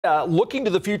Looking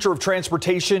to the future of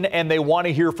transportation, and they want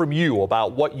to hear from you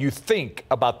about what you think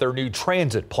about their new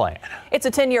transit plan. It's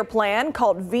a 10-year plan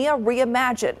called Via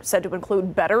Reimagined, said to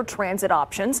include better transit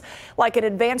options, like an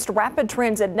advanced rapid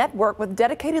transit network with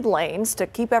dedicated lanes to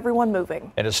keep everyone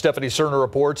moving. And as Stephanie Cerna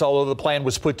reports, although the plan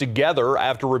was put together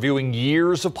after reviewing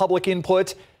years of public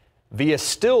input, Via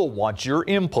still wants your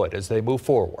input as they move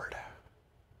forward.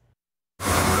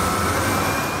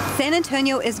 San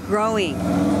Antonio is growing.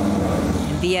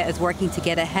 Via is working to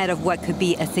get ahead of what could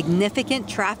be a significant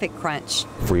traffic crunch.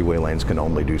 Freeway lanes can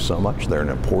only do so much. They're an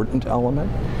important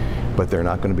element, but they're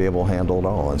not going to be able to handle it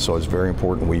all. And so it's very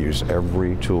important we use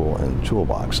every tool in the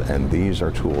toolbox. And these are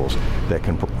tools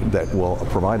that will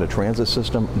provide a transit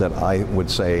system that I would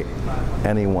say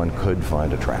anyone could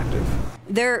find attractive.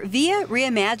 Their Via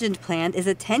Reimagined plan is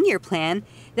a 10-year plan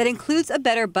that includes a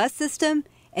better bus system,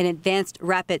 an advanced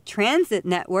rapid transit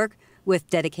network with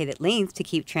dedicated lanes to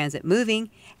keep transit moving,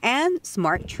 and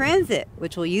smart transit,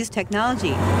 which will use technology.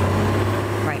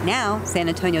 Right now, San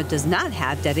Antonio does not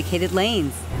have dedicated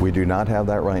lanes. We do not have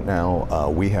that right now.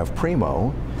 We have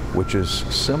Primo, which is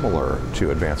similar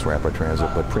to Advanced Rapid Transit,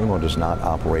 but Primo does not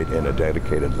operate in a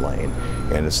dedicated lane.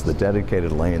 And it's the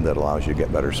dedicated lane that allows you to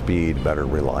get better speed, better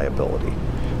reliability.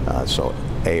 So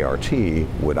ART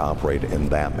would operate in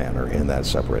that manner, in that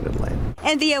separated lane.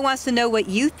 And Via wants to know what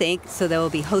you think, so they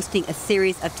will be hosting a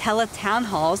series of tele-town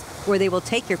halls where they will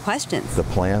take your questions. The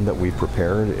plan that we've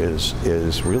prepared is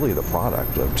really the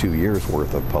product of 2 years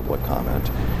worth of public comment.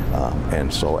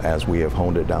 And so as we have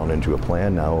honed it down into a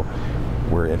plan now,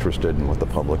 we're interested in what the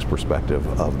public's perspective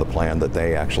of the plan that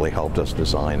they actually helped us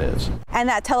design is. And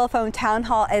that telephone town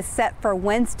hall is set for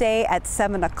Wednesday at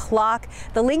 7 o'clock.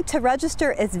 The link to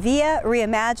register is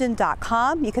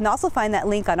viareimagined.com. You can also find that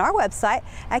link on our website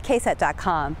at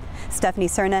ksat.com. Stephanie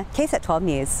Cerna, KSAT 12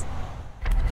 News.